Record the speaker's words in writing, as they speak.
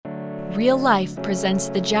Real Life presents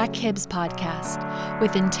the Jack Hibbs Podcast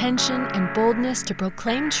with intention and boldness to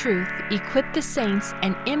proclaim truth, equip the saints,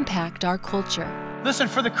 and impact our culture. Listen,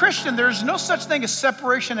 for the Christian, there's no such thing as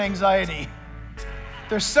separation anxiety.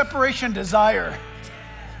 There's separation desire.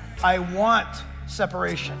 I want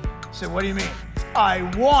separation. So what do you mean? I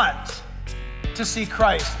want to see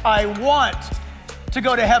Christ. I want to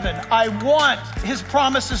go to heaven. I want his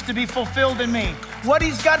promises to be fulfilled in me. What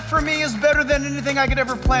he's got for me is better than anything I could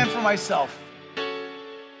ever plan for myself.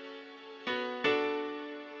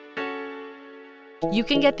 You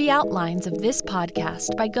can get the outlines of this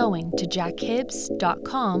podcast by going to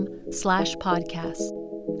jackhibbs.com/podcast.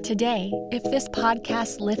 Today, if this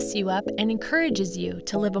podcast lifts you up and encourages you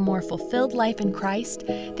to live a more fulfilled life in Christ,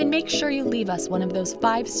 then make sure you leave us one of those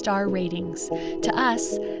 5-star ratings. To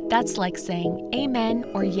us, that's like saying amen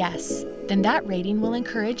or yes. Then that rating will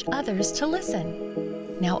encourage others to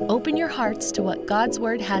listen. Now open your hearts to what God's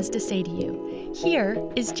Word has to say to you. Here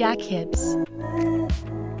is Jack Hibbs.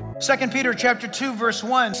 2 Peter chapter 2, verse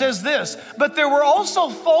 1 says this, but there were also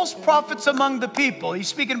false prophets among the people. He's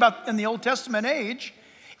speaking about in the Old Testament age,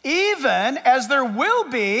 even as there will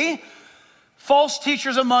be false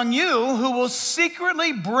teachers among you who will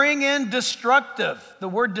secretly bring in destructive. The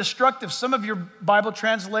word destructive, some of your Bible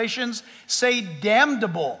translations say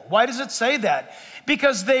damnable. Why does it say that?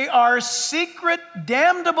 Because they are secret,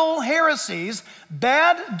 damnable heresies,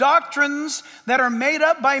 bad doctrines that are made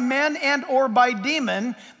up by men and or by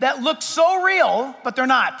demon that look so real, but they're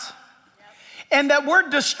not. And that word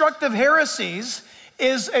destructive heresies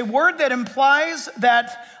is a word that implies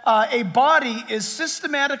that a body is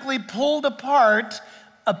systematically pulled apart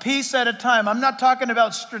a piece at a time. I'm not talking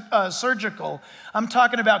about surgical. I'm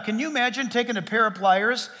talking about, can you imagine taking a pair of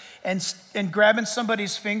pliers and grabbing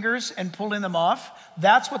somebody's fingers and pulling them off?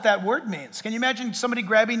 That's what that word means. Can you imagine somebody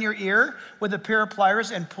grabbing your ear with a pair of pliers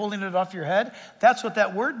and pulling it off your head? That's what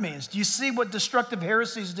that word means. Do you see what destructive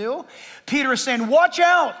heresies do? Peter is saying, watch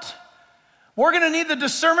out. We're going to need the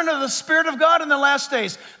discernment of the Spirit of God in the last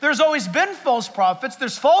days. There's always been false prophets.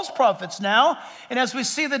 There's false prophets now. And as we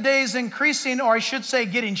see the days increasing, or I should say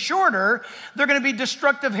getting shorter, they're going to be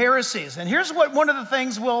destructive heresies. And here's what one of the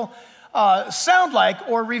things will sound like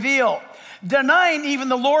or reveal. Denying even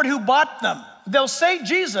the Lord who bought them. They'll say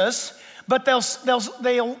Jesus, but they'll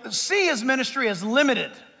see his ministry as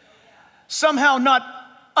limited. Somehow not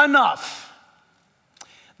enough.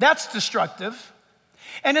 That's destructive.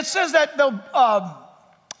 And it says that they'll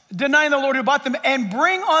deny the Lord who bought them and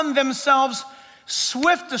bring on themselves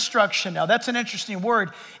swift destruction. Now, that's an interesting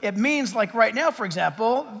word. It means, like right now, for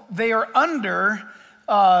example, they are under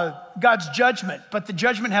God's judgment, but the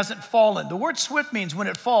judgment hasn't fallen. The word swift means when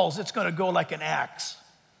it falls, it's going to go like an axe.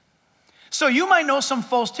 So you might know some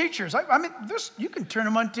false teachers. I mean, you can turn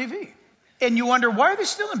them on TV, and you wonder, why are they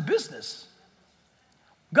still in business?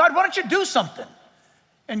 God, why don't you do something?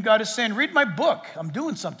 And God is saying, read my book. I'm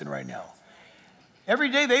doing something right now. Every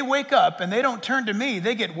day they wake up and they don't turn to me.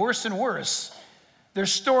 They get worse and worse. They're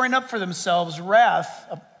storing up for themselves wrath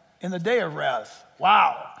in the day of wrath.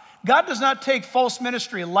 Wow. God does not take false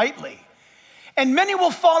ministry lightly. And many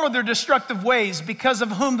will follow their destructive ways, because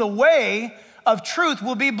of whom the way of truth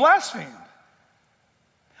will be blasphemed.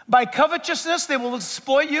 By covetousness, they will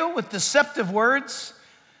exploit you with deceptive words.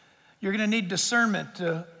 You're going to need discernment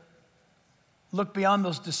to look beyond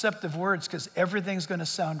those deceptive words, because everything's going to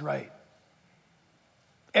sound right.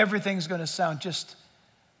 Everything's going to sound just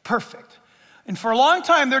perfect. And for a long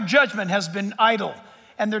time, their judgment has been idle,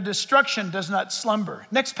 and their destruction does not slumber.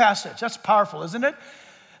 Next passage. That's powerful, isn't it?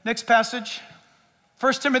 Next passage.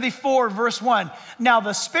 1 Timothy 4, verse 1. Now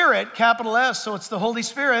the Spirit, capital S, so it's the Holy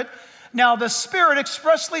Spirit. Now the Spirit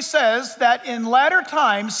expressly says that in latter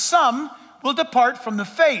times, some will depart from the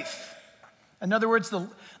faith. In other words,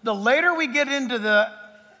 the later we get into the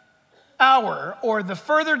hour, or the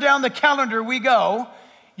further down the calendar we go,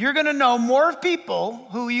 you're going to know more people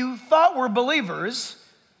who you thought were believers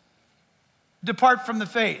depart from the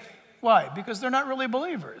faith. Why? Because they're not really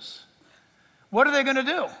believers. What are they going to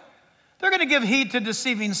do? They're going to give heed to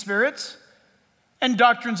deceiving spirits and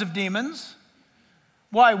doctrines of demons.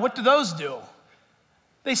 Why? What do those do?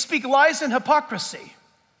 They speak lies and hypocrisy.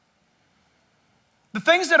 The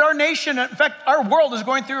things that our nation, in fact, our world is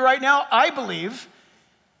going through right now, I believe,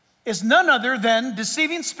 is none other than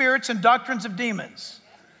deceiving spirits and doctrines of demons.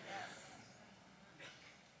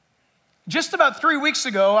 Just about 3 weeks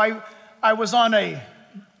ago, I was on the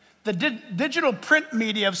digital print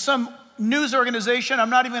media of some news organization. I'm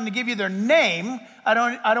not even going to give you their name. I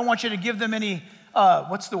don't want you to give them any,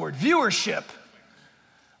 viewership.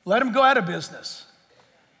 Let them go out of business.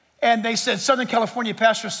 And they said, Southern California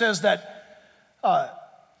pastor says that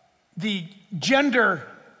the gender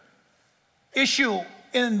issue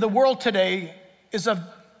in the world today is of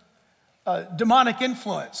demonic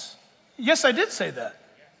influence. Yes, I did say that.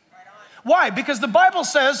 Why? Because the Bible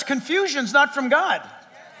says confusion's not from God.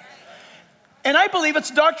 And I believe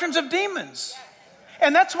it's doctrines of demons.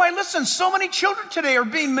 And that's why, listen, so many children today are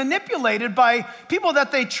being manipulated by people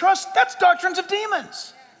that they trust. That's doctrines of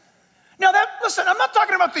demons. Now listen, I'm not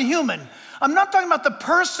talking about the human. I'm not talking about the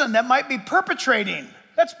person that might be perpetrating.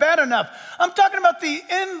 That's bad enough. I'm talking about the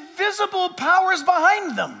invisible powers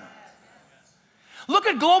behind them. Look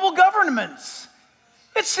at global governments.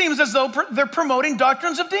 It seems as though they're promoting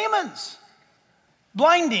doctrines of demons.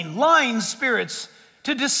 Blinding, lying spirits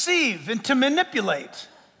to deceive and to manipulate.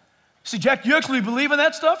 See, Jack, you actually believe in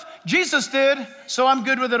that stuff? Jesus did, so I'm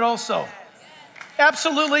good with it also.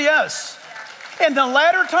 Absolutely, yes. In the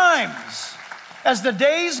latter times, as the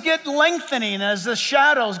days get lengthening, as the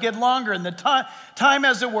shadows get longer, and the time,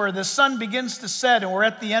 as it were, the sun begins to set, and we're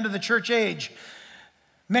at the end of the church age,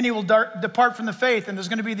 many will depart from the faith, and there's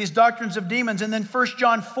going to be these doctrines of demons. And then 1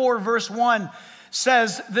 John 4, verse 1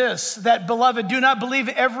 says this, that, beloved, do not believe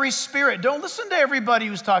every spirit. Don't listen to everybody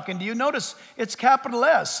who's talking to you. Notice it's capital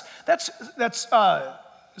S. That's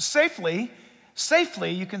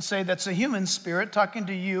safely, you can say that's a human spirit talking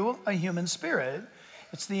to you, a human spirit.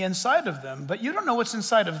 It's the inside of them, but you don't know what's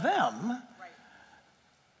inside of them.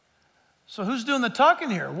 So who's doing the talking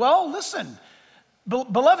here? Well, listen,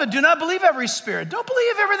 beloved, do not believe every spirit. Don't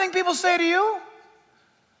believe everything people say to you.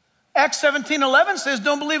 Acts 17:11 says,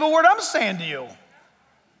 don't believe a word I'm saying to you.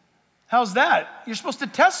 How's that? You're supposed to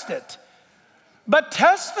test it. But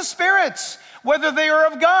test the spirits, whether they are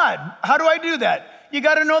of God. How do I do that? You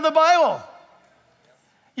got to know the Bible.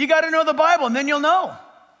 You got to know the Bible, and then you'll know.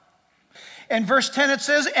 In verse 10 it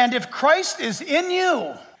says, and if Christ is in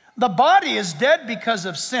you, the body is dead because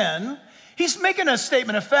of sin. He's making a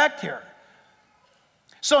statement of fact here.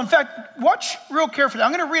 So in fact, watch real carefully.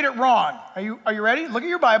 I'm going to read it wrong. Are you ready? Look at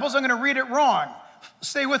your Bibles. I'm going to read it wrong.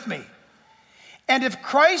 Stay with me. And if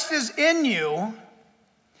Christ is in you,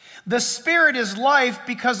 the Spirit is life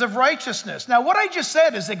because of righteousness. Now what I just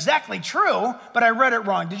said is exactly true, but I read it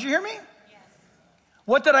wrong. Did you hear me? Yes.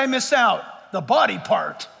 What did I miss out? The body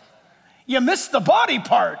part. You missed the body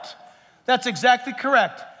part. That's exactly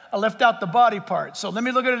correct. I left out the body part. So let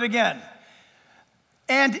me look at it again.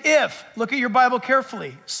 And if, look at your Bible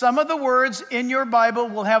carefully. Some of the words in your Bible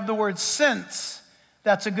will have the word since.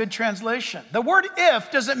 That's a good translation. The word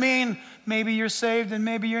if doesn't mean maybe you're saved and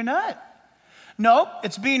maybe you're not. No,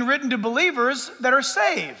 it's being written to believers that are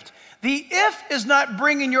saved. The if is not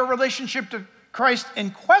bringing your relationship to Christ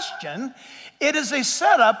in question. It is a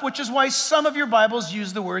setup, which is why some of your Bibles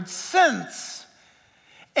use the word since.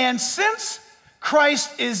 And since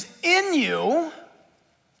Christ is in you,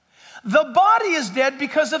 the body is dead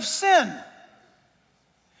because of sin.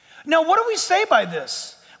 Now, what do we say by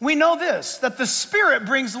this? We know this, that the Spirit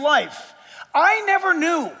brings life. I never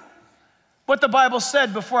knew what the Bible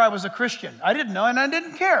said before I was a Christian. I didn't know, and I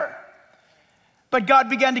didn't care. But God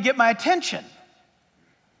began to get my attention.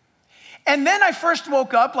 And then I first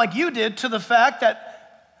woke up, like you did, to the fact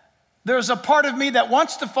that there's a part of me that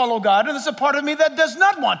wants to follow God, and there's a part of me that does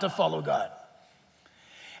not want to follow God.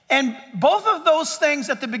 And both of those things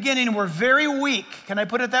at the beginning were very weak. Can I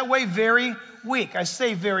put it that way? Very weak. I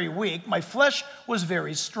say very weak. My flesh was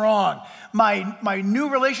very strong. My new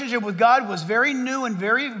relationship with God was very new and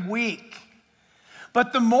very weak.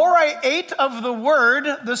 But the more I ate of the Word,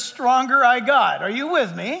 the stronger I got. Are you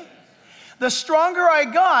with me? The stronger I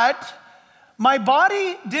got, my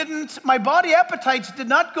body appetites did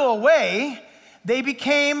not go away. They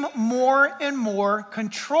became more and more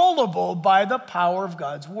controllable by the power of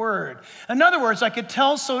God's Word. In other words, I could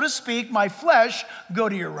tell, so to speak, my flesh, go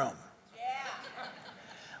to your room. Yeah.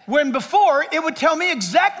 When before, it would tell me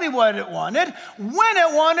exactly what it wanted, when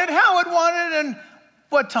it wanted, how it wanted, and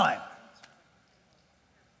what time.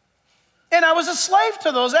 And I was a slave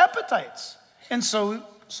to those appetites. And so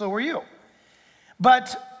were you.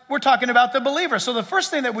 But we're talking about the believer. So the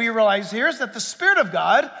first thing that we realize here is that the Spirit of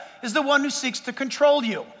God is the one who seeks to control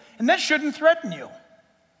you. And that shouldn't threaten you.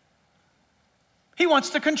 He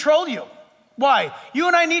wants to control you. Why? You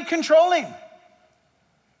and I need controlling.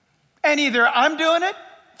 And either I'm doing it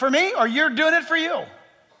for me or you're doing it for you.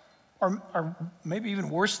 Or maybe even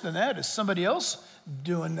worse than that, is somebody else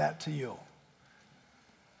doing that to you.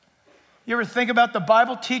 You ever think about the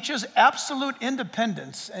Bible teaches absolute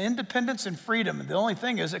independence and freedom. And the only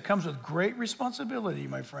thing is it comes with great responsibility,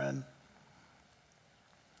 my friend.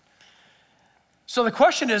 So the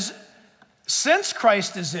question is, since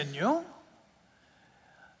Christ is in you,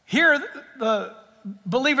 here the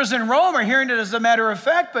believers in Rome are hearing it as a matter of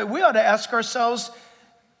fact, but we ought to ask ourselves,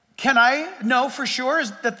 can I know for sure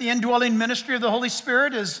that the indwelling ministry of the Holy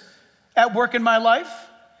Spirit is at work in my life?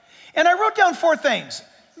 And I wrote down 4 things.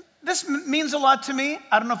 This means a lot to me.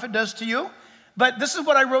 I don't know if it does to you, but this is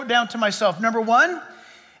what I wrote down to myself. Number 1,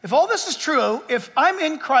 if all this is true, if I'm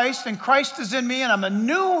in Christ and Christ is in me and I'm a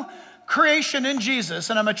new creation in Jesus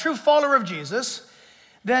and I'm a true follower of Jesus,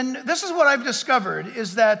 then this is what I've discovered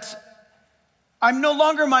is that I'm no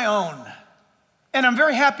longer my own. And I'm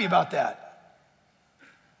very happy about that.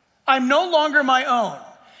 I'm no longer my own.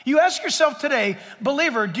 You ask yourself today,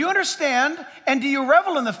 believer, do you understand and do you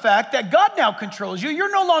revel in the fact that God now controls you?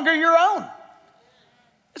 You're no longer your own.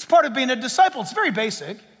 It's part of being a disciple. It's very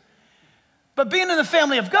basic. But being in the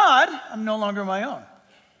family of God, I'm no longer my own.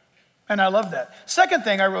 And I love that. Second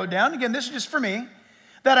thing I wrote down, again, this is just for me,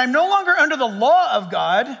 that I'm no longer under the law of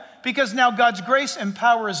God because now God's grace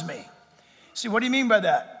empowers me. See, what do you mean by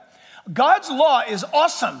that? God's law is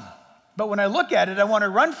awesome, but when I look at it, I want to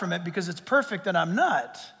run from it because it's perfect and I'm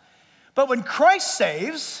not. But when Christ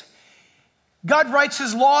saves, God writes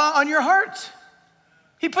his law on your heart.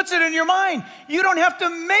 He puts it in your mind. You don't have to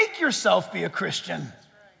make yourself be a Christian.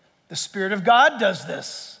 The Spirit of God does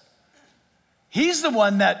this. He's the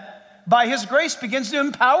one that, by his grace, begins to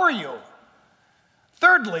empower you.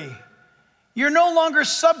 Thirdly, you're no longer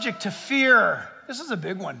subject to fear. This is a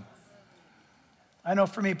big one. I know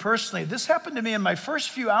for me personally, this happened to me in my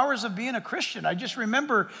first few hours of being a Christian. I just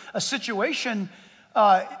remember a situation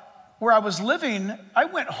where I was living. I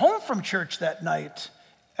went home from church that night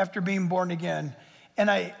after being born again, and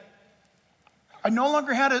I no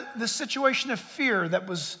longer had this situation of fear that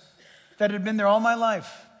had been there all my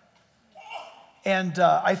life. And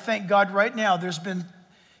I thank God right now there's been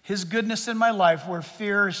his goodness in my life where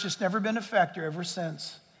fear has just never been a factor ever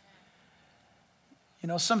since. You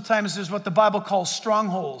know, sometimes there's what the Bible calls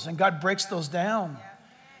strongholds, and God breaks those down.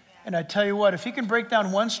 And I tell you what, if he can break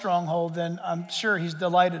down one stronghold, then I'm sure he's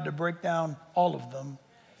delighted to break down all of them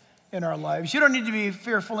in our lives. You don't need to be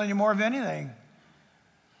fearful anymore of anything.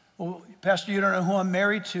 Well, Pastor, you don't know who I'm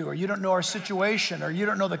married to, or you don't know our situation, or you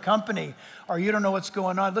don't know the company, or you don't know what's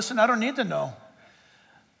going on. Listen, I don't need to know.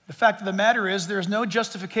 The fact of the matter is there's no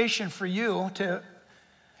justification for you to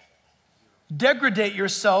degrade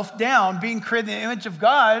yourself down, being created in the image of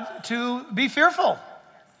God, to be fearful.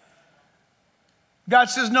 God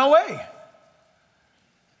says, no way.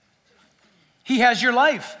 He has your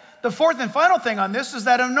life. The fourth and final thing on this is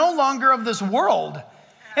that I'm no longer of this world.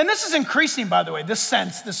 And this is increasing, by the way, this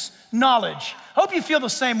sense, this knowledge. I hope you feel the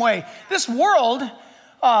same way. This world,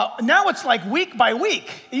 now it's like week by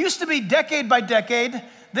week. It used to be decade by decade,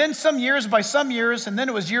 then some years by some years, and then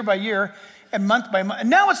it was year by year and month by month. And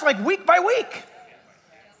now it's like week by week.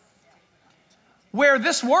 Where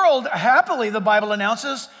this world, happily, the Bible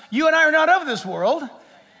announces, you and I are not of this world.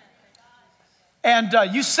 And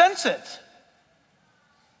you sense it.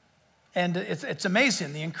 And it's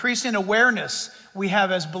amazing, the increasing awareness we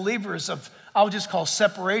have as believers of, I'll just call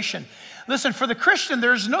separation. Listen, for the Christian,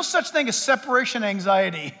 there's no such thing as separation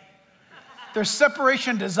anxiety. There's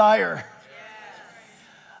separation desire.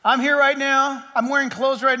 I'm here right now. I'm wearing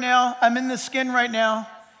clothes right now. I'm in the skin right now.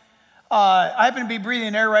 I happen to be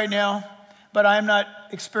breathing air right now, but I'm not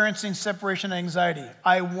experiencing separation anxiety.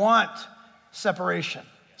 I want separation.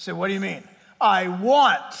 So what do you mean? I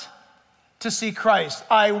want to see Christ.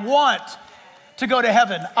 I want to go to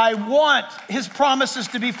heaven. I want his promises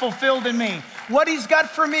to be fulfilled in me. What he's got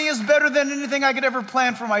for me is better than anything I could ever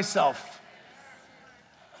plan for myself.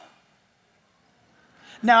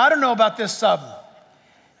 Now, I don't know about this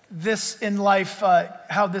in life,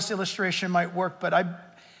 how this illustration might work, but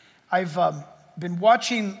I've been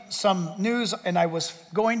watching some news, and I was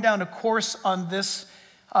going down a course on this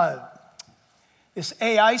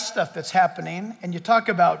AI stuff that's happening, and you talk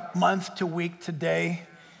about month to week to day.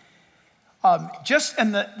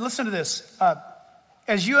 Listen to this.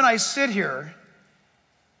 As you and I sit here,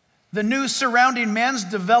 the news surrounding man's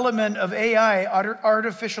development of AI,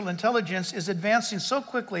 artificial intelligence, is advancing so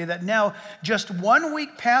quickly that now, just 1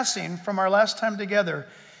 week passing from our last time together,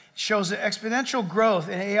 shows an exponential growth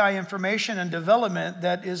in AI information and development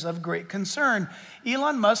that is of great concern.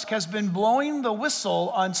 Elon Musk has been blowing the whistle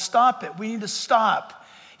on stop it. We need to stop.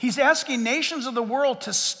 He's asking nations of the world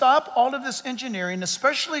to stop all of this engineering,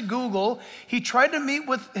 especially Google. He tried to meet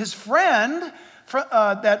with his friend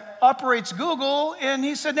that operates Google, and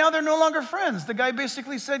he said, now they're no longer friends. The guy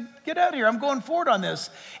basically said, get out of here, I'm going forward on this.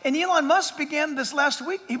 And Elon Musk began this last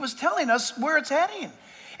week. He was telling us where it's heading.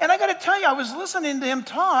 And I got to tell you, I was listening to him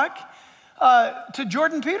talk to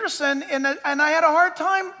Jordan Peterson, and I had a hard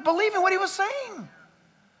time believing what he was saying.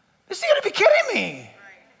 You gotta be kidding me.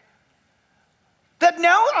 That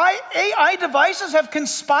now AI devices have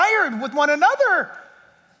conspired with one another,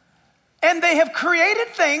 and they have created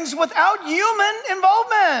things without human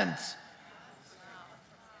involvement.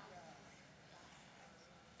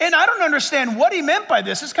 And I don't understand what he meant by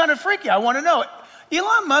this. It's kind of freaky. I want to know.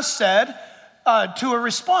 Elon Musk said to a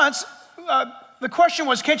response, the question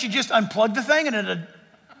was, can't you just unplug the thing and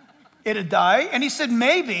it'd die? And he said,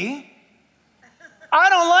 maybe. I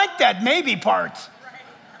don't like that maybe part.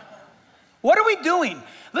 What are we doing?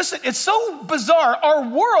 Listen, it's so bizarre. Our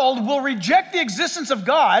world will reject the existence of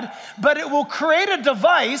God, but it will create a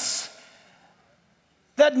device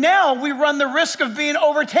that now we run the risk of being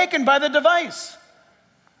overtaken by the device.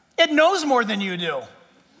 It knows more than you do.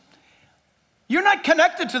 You're not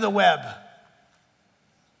connected to the web.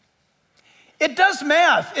 It does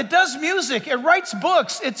math, it does music, it writes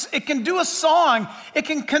books, it can do a song, it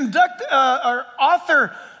can conduct or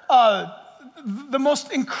author the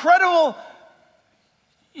most incredible,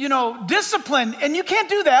 discipline, and you can't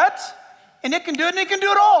do that. And it can do it, and it can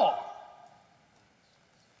do it all.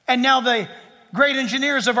 And now the great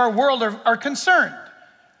engineers of our world are concerned.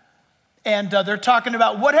 And they're talking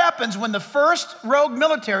about what happens when the first rogue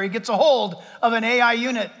military gets a hold of an AI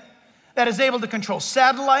unit that is able to control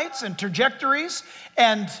satellites and trajectories.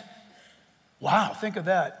 And wow, think of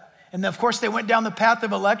that. And then, of course, they went down the path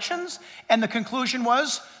of elections. And the conclusion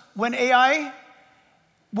was, when AI,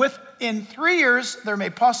 within 3 years, there may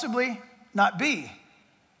possibly not be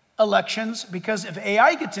elections, because if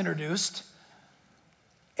AI gets introduced,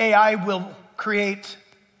 AI will create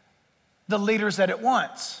the leaders that it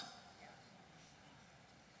wants.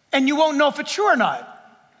 And you won't know if it's true or not.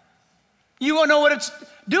 You won't know what it's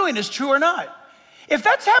doing is true or not. If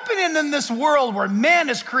that's happening in this world where man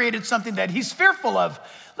has created something that he's fearful of,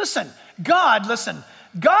 God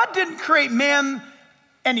didn't create man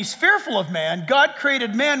and he's fearful of man. God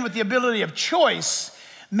created man with the ability of choice.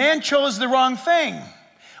 Man chose the wrong thing.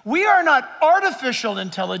 We are not artificial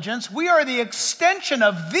intelligence. We are the extension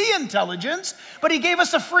of the intelligence, but he gave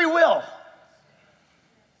us a free will.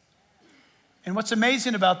 And what's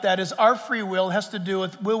amazing about that is our free will has to do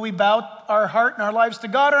with, will we bow our heart and our lives to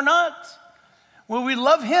God or not? Will we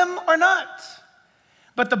love him or not?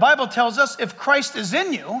 But the Bible tells us if Christ is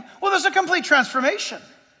in you, well, there's a complete transformation.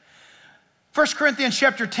 1 Corinthians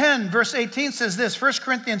chapter 10, verse 18 says this. 1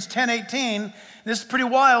 Corinthians 10:18. This is pretty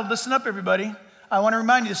wild. Listen up, everybody. I want to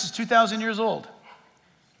remind you, this is 2,000 years old.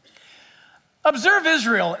 Observe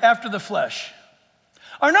Israel after the flesh.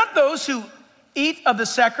 Are not those who eat of the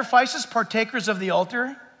sacrifices partakers of the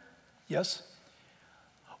altar? Yes.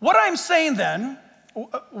 What am I saying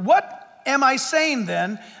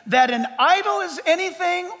then, that an idol is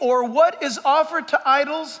anything, or what is offered to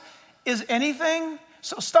idols is anything?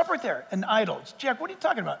 So stop right there. An idol. Jack, what are you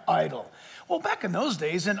talking about, idol? Well, back in those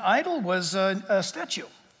days, an idol was a statue.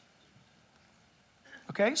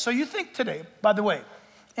 Okay, so you think today, by the way,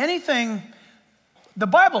 anything, the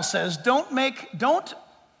Bible says don't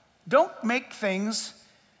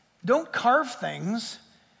carve things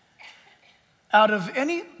out of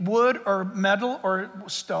any wood or metal or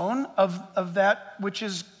stone of that which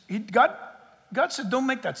is, God said don't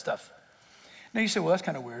make that stuff. Now you say, well, that's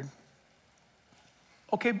kind of weird.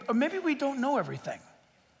 Okay, or maybe we don't know everything.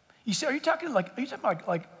 You say, are you talking about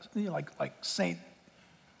like Saint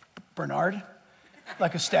Bernard?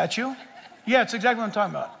 Like a statue? Yeah, it's exactly what I'm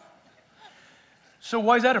talking about. So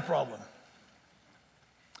why is that a problem?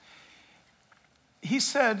 He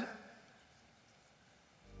said,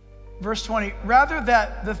 verse 20, rather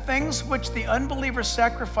that the things which the unbelievers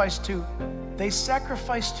sacrifice to, they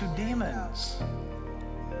sacrifice to demons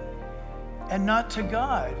and not to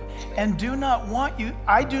God. And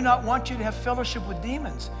I do not want you to have fellowship with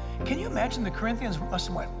demons. Can you imagine the Corinthians must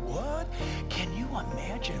have went, what? Can you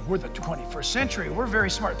imagine? We're the 21st century. We're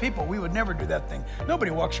very smart people. We would never do that thing.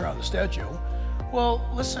 Nobody walks around the statue. Well,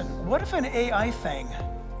 listen, what if an AI thing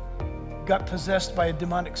got possessed by a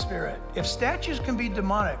demonic spirit? If statues can be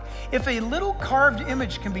demonic, if a little carved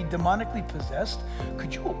image can be demonically possessed,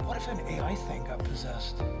 what if an AI thing got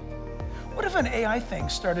possessed? What if an AI thing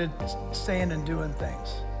started saying and doing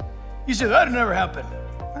things? You say, that'd never happen.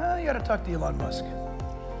 Well, you gotta talk to Elon Musk.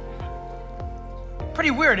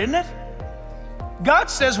 Pretty weird, isn't it? God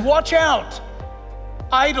says, watch out.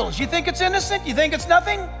 Idols. You think it's innocent? You think it's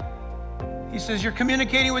nothing? He says, you're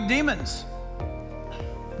communicating with demons.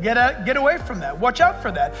 Get away from that. Watch out for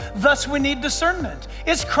that. Thus, we need discernment.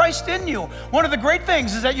 Is Christ in you? One of the great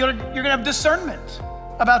things is that you're going to have discernment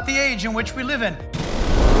about the age in which we live in.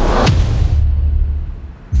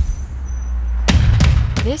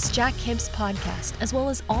 This Jack Hibbs podcast, as well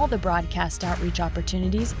as all the broadcast outreach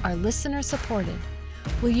opportunities, are listener-supported.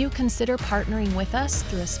 Will you consider partnering with us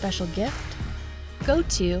through a special gift? Go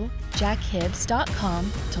to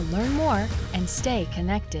jackhibbs.com to learn more and stay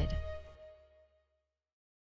connected.